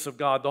righteousness of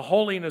God, the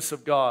holiness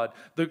of God,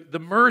 the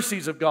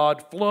mercies of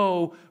God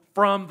flow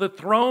from the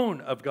throne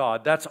of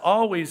God. That's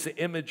always the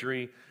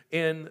imagery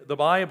in the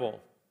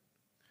Bible.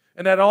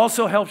 And that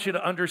also helps you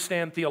to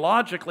understand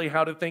theologically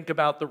how to think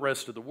about the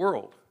rest of the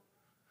world.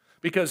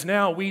 Because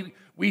now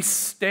we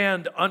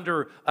stand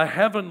under a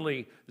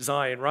heavenly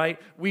Zion, right?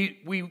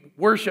 We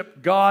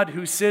worship God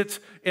who sits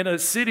in a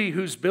city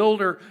whose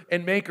builder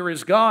and maker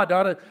is God,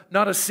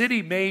 not a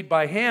city made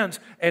by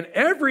hands. And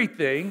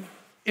everything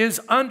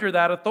is under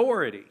that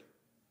authority.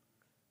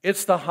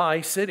 It's the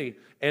high city.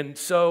 And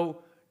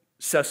so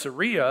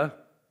Caesarea,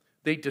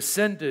 they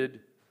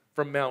descended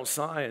from Mount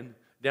Zion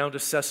down to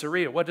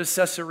Caesarea. What does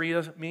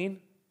Caesarea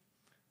mean?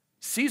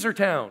 Caesar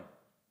town.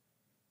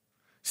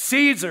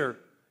 Caesar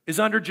is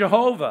under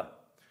Jehovah.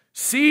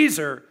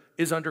 Caesar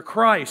is under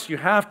Christ. You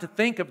have to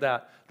think of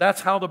that.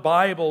 That's how the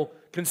Bible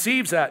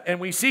conceives that. And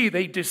we see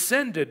they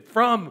descended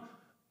from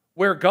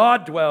where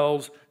God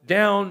dwells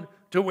down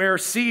to where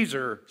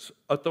Caesar's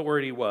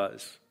authority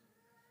was.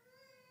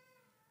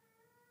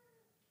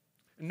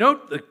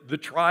 Note the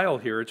trial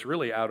here. It's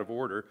really out of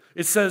order.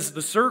 It says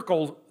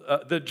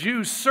the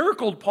Jews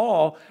circled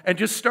Paul and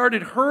just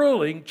started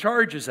hurling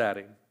charges at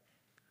him.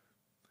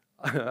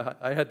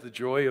 I had the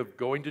joy of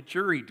going to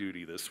jury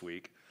duty this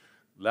week.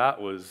 That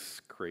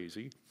was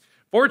crazy.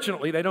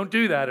 Fortunately, they don't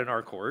do that in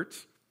our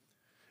courts.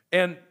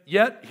 And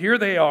yet, here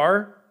they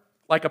are,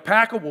 like a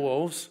pack of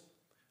wolves,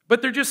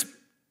 but they're just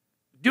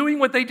doing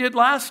what they did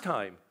last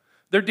time.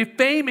 They're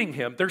defaming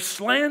him, they're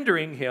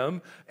slandering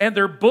him, and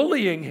they're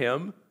bullying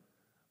him.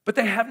 But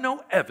they have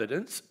no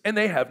evidence and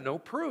they have no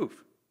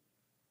proof.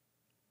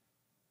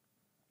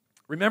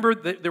 Remember,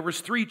 there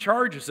was 3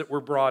 charges that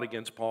were brought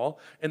against Paul,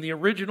 and the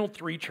original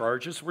 3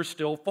 charges were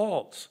still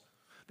false.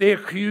 They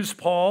accused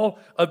Paul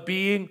of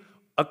being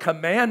a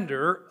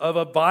commander of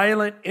a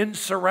violent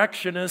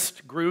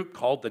insurrectionist group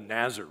called the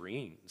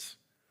Nazarenes.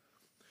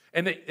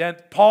 And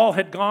Paul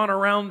had gone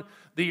around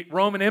the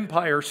Roman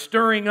Empire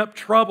stirring up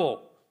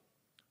trouble,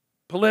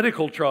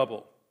 political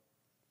trouble.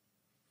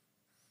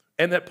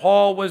 And that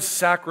Paul was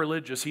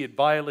sacrilegious. He had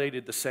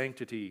violated the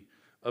sanctity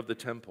of the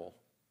temple.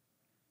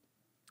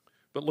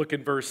 But look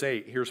in verse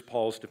 8. Here's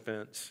Paul's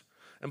defense.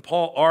 And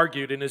Paul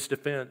argued in his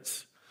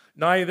defense,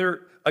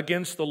 neither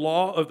against the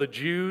law of the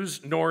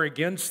Jews, nor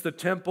against the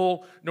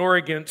temple, nor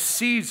against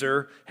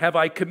Caesar have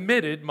I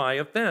committed my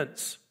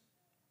offense.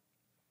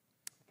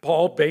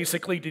 Paul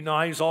basically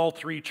denies all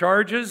 3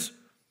 charges,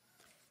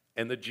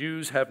 and the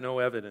Jews have no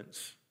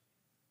evidence.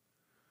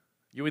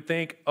 You would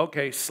think,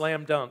 okay,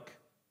 slam dunk.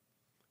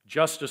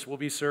 Justice will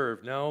be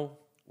served. No,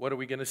 what are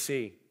we going to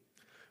see?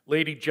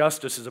 Lady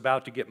Justice is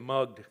about to get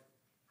mugged.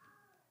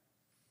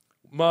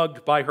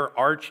 Mugged by her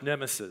arch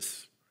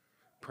nemesis,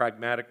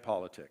 pragmatic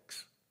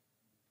politics.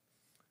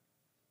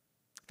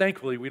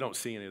 Thankfully, we don't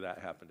see any of that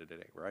happen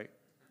today, right?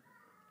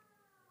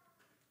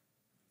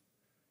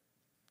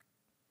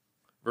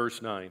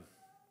 Verse 9.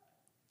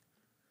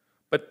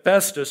 But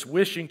Festus,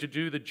 wishing to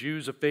do the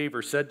Jews a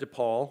favor, said to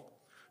Paul,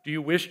 do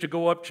you wish to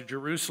go up to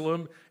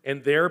Jerusalem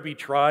and there be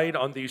tried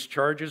on these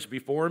charges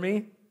before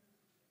me?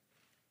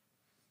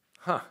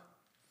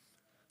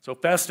 So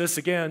Festus,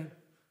 again,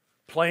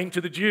 playing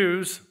to the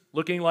Jews,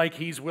 looking like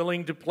he's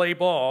willing to play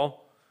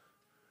ball,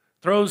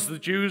 throws the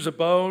Jews a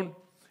bone.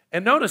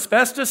 And notice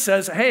Festus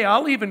says, hey,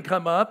 I'll even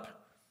come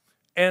up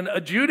and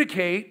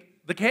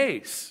adjudicate the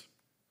case.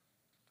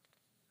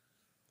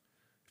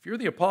 If you're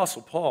the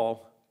Apostle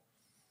Paul,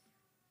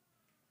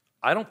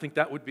 I don't think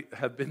that would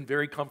have been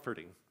very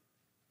comforting.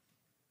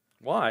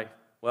 Why?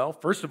 Well,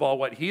 first of all,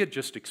 what he had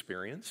just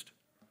experienced.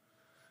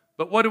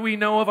 But what do we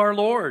know of our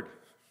Lord?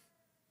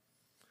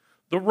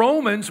 The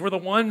Romans were the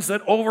ones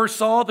that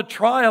oversaw the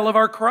trial of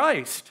our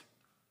Christ.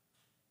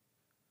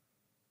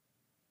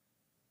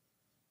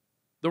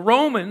 The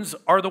Romans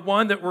are the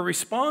one that were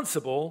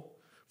responsible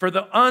for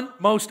the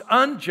most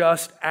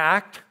unjust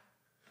act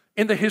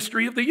in the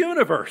history of the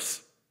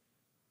universe.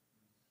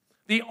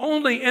 The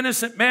only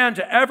innocent man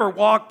to ever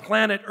walk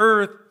planet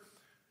Earth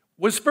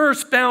was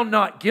first found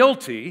not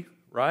guilty,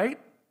 right?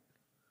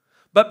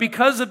 But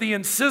because of the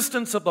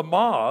insistence of the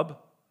mob,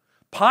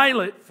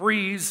 Pilate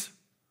frees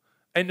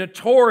a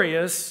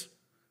notorious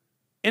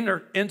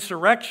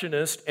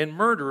insurrectionist and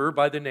murderer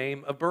by the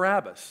name of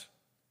Barabbas.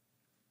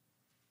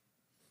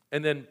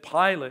 And then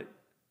Pilate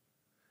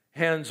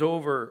hands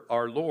over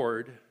our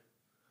Lord,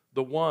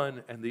 the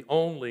one and the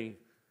only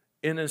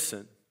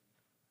innocent,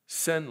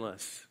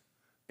 sinless,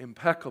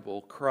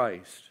 impeccable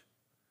Christ,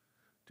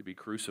 to be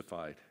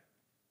crucified.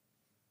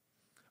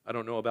 I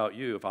don't know about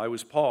you. If I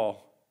was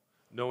Paul,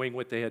 knowing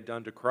what they had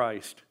done to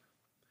Christ,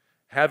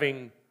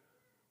 having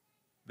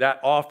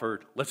that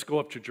offered, let's go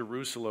up to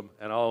Jerusalem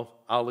and I'll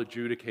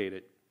adjudicate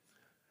it.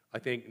 I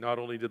think not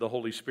only did the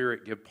Holy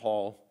Spirit give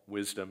Paul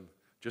wisdom,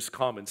 just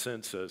common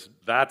sense says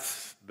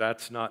that's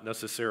not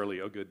necessarily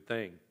a good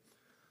thing.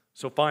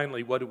 So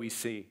finally, what do we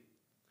see?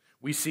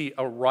 We see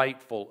a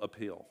rightful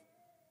appeal.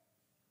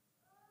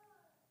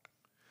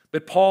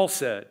 But Paul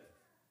said,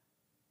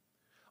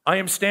 I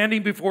am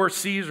standing before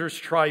Caesar's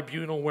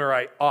tribunal where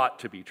I ought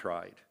to be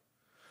tried.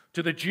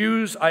 To the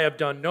Jews I have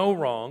done no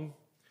wrong,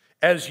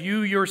 as you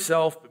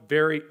yourself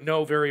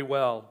know very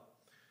well.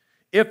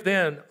 If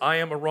then I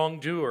am a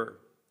wrongdoer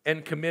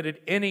and committed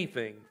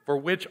anything for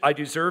which I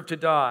deserve to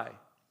die,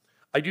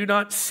 I do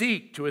not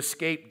seek to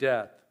escape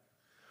death.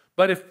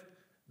 But if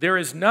there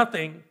is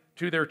nothing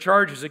to their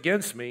charges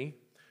against me,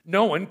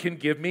 no one can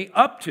give me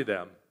up to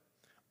them.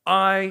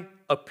 I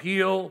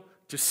appeal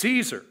to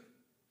Caesar.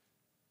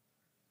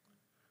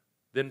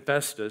 Then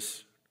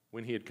Festus,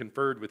 when he had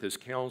conferred with his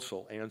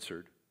council,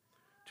 answered,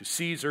 to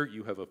Caesar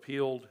you have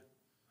appealed,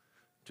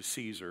 to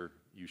Caesar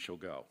you shall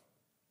go.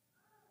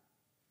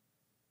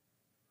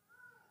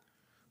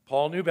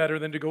 Paul knew better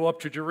than to go up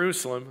to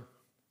Jerusalem,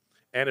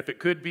 and if it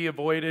could be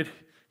avoided,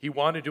 he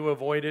wanted to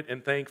avoid it,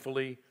 and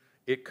thankfully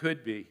it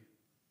could be.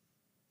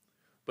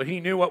 But he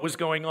knew what was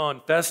going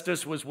on.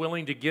 Festus was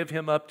willing to give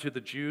him up to the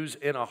Jews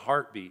in a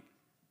heartbeat,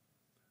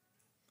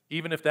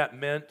 even if that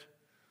meant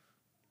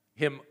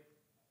him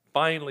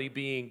finally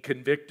being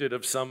convicted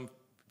of some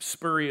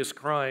spurious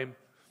crime.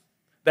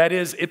 That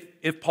is,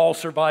 if Paul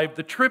survived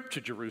the trip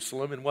to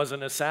Jerusalem and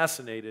wasn't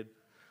assassinated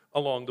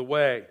along the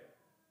way.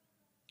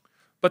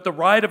 But the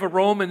right of a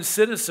Roman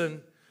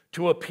citizen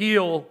to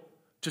appeal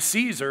to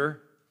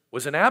Caesar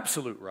was an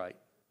absolute right.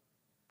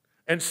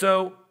 And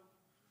so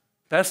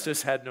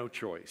Festus had no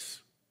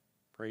choice.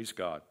 Praise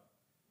God.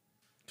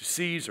 To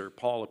Caesar,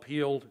 Paul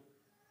appealed,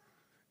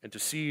 and to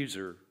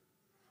Caesar,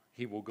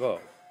 he will go.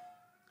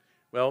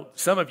 Well,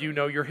 some of you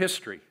know your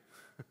history.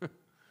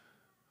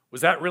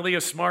 Was that really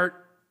a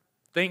smart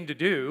thing to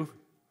do?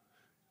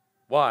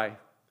 Why?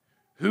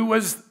 Who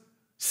was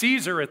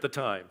Caesar at the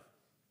time?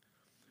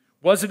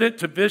 Wasn't it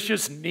to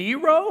vicious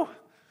Nero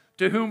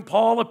to whom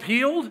Paul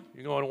appealed?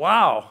 You're going,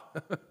 wow.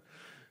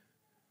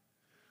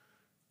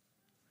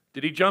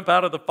 Did he jump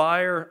out of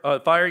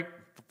the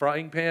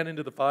frying pan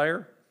into the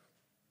fire?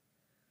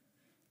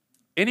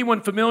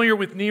 Anyone familiar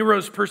with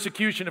Nero's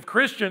persecution of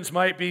Christians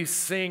might be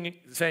saying,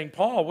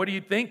 Paul, what are you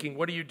thinking?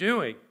 What are you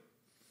doing?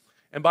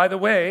 And by the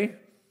way,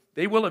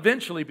 they will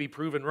eventually be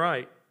proven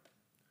right.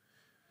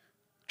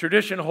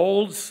 Tradition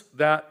holds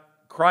that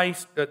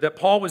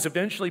Paul was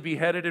eventually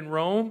beheaded in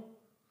Rome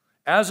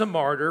as a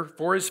martyr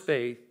for his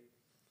faith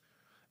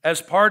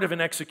as part of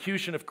an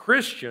execution of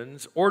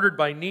Christians ordered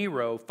by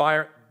Nero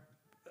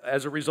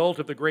as a result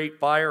of the great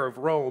fire of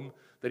Rome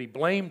that he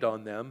blamed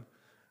on them.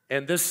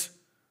 And this,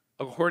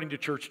 according to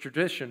church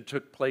tradition,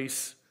 took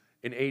place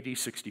in AD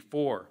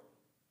 64.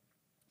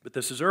 But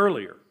this is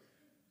earlier.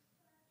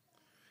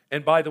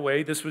 And by the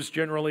way, this was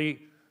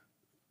generally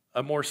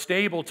a more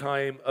stable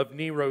time of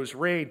Nero's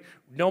reign.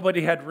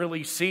 Nobody had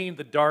really seen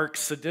the dark,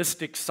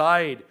 sadistic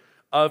side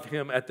of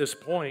him at this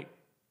point.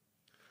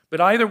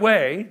 But either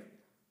way,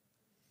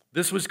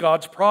 this was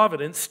God's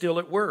providence still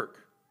at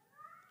work.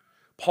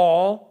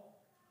 Paul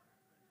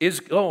is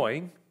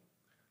going,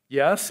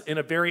 yes, in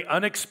a very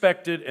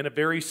unexpected and a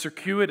very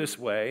circuitous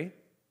way,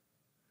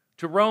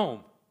 to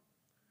Rome.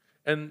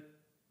 And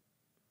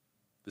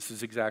this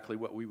is exactly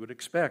what we would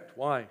expect.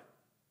 Why?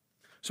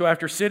 So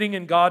after sitting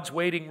in God's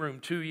waiting room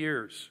 2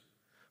 years,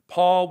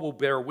 Paul will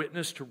bear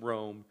witness to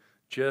Rome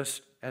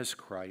just as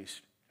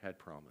Christ had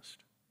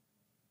promised.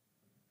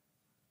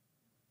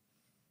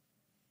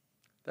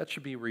 That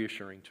should be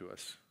reassuring to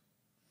us.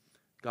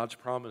 God's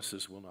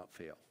promises will not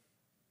fail.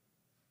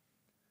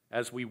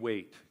 As we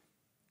wait,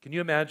 can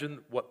you imagine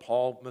what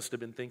Paul must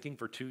have been thinking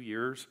for 2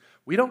 years?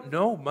 We don't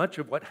know much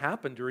of what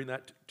happened during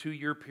that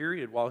 2-year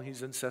period while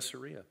he's in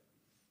Caesarea.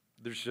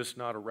 There's just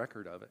not a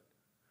record of it.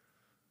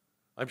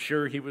 I'm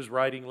sure he was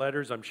writing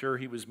letters. I'm sure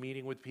he was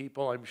meeting with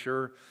people. I'm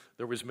sure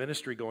there was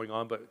ministry going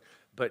on.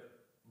 But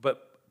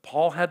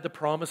Paul had the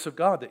promise of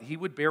God that he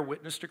would bear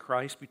witness to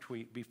Christ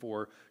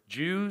before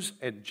Jews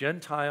and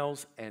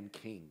Gentiles and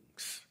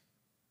kings.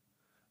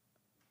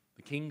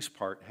 The king's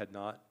part had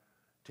not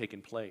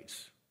taken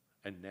place.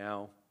 And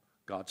now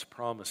God's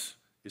promise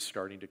is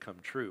starting to come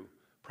true.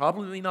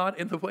 Probably not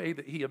in the way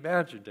that he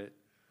imagined it,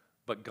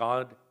 but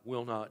God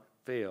will not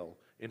fail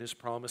in his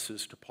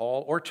promises to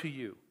Paul or to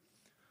you.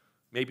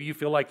 Maybe you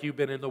feel like you've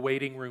been in the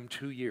waiting room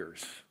 2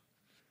 years,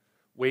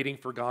 waiting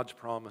for God's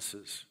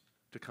promises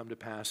to come to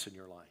pass in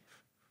your life.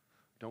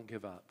 Don't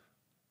give up.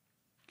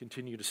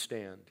 Continue to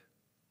stand.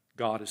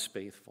 God is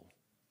faithful.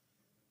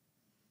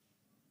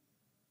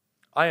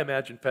 I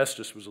imagine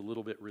Festus was a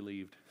little bit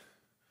relieved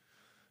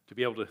to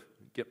be able to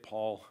get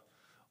Paul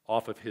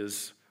off of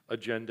his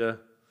agenda,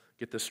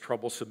 get this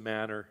troublesome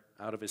matter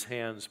out of his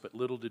hands, but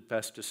little did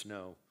Festus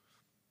know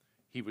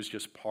he was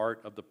just part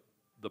of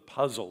the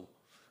puzzle,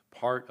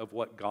 part of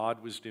what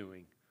God was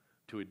doing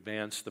to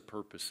advance the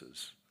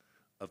purposes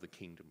of the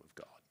kingdom of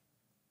God.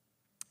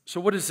 So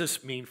what does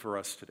this mean for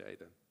us today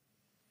then?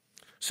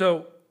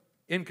 So,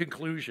 in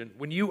conclusion,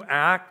 when you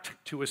act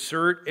to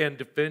assert and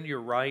defend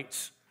your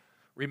rights,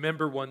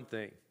 remember one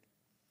thing.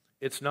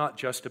 It's not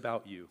just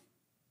about you.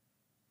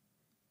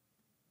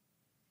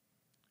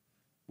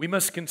 We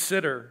must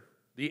consider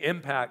the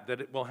impact that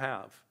it will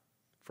have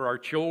for our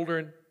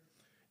children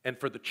and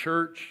for the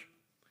church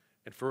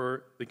and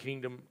for the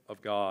kingdom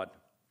of God.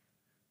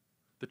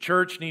 The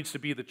church needs to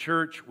be the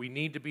church. We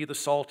need to be the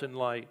salt and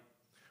light.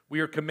 We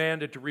are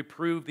commanded to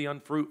reprove the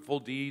unfruitful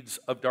deeds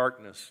of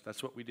darkness.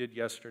 That's what we did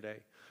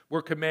yesterday.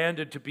 We're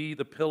commanded to be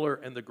the pillar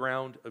and the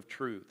ground of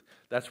truth.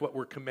 That's what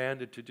we're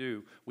commanded to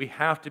do. We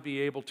have to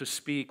be able to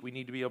speak. We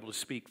need to be able to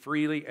speak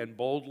freely and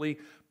boldly,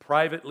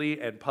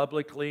 privately and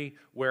publicly,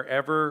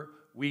 wherever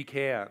we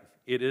can.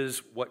 It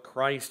is what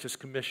Christ has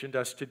commissioned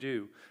us to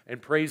do.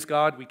 And praise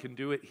God, we can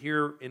do it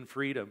here in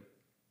freedom.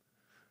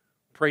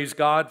 Praise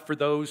God for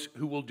those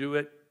who will do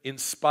it in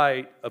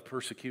spite of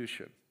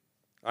persecution.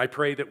 I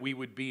pray that we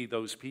would be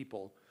those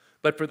people.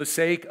 But for the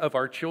sake of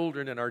our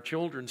children and our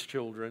children's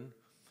children,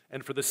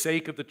 and for the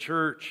sake of the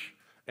church,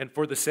 and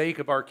for the sake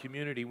of our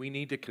community, we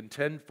need to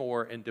contend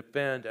for and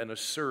defend and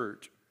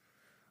assert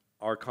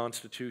our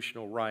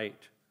constitutional right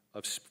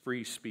of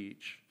free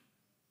speech.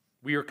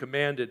 We are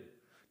commanded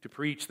to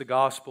preach the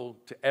gospel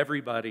to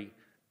everybody,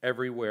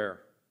 everywhere.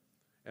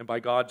 And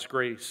by God's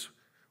grace,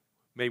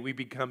 may we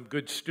become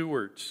good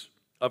stewards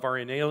of our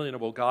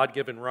inalienable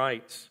God-given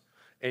rights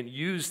and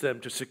use them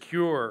to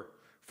secure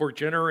for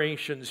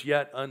generations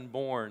yet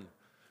unborn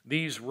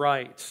these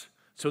rights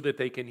so that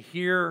they can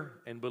hear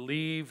and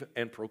believe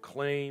and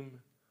proclaim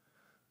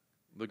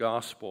the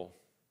gospel.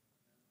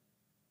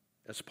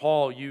 As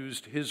Paul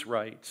used his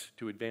rights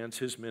to advance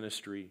his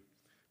ministry,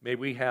 may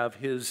we have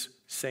his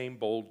same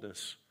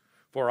boldness.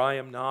 For I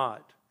am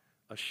not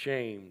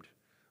ashamed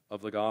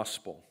of the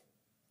gospel,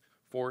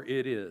 for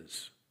it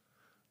is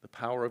the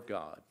power of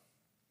God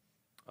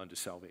unto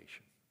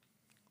salvation.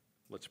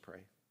 Let's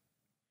pray.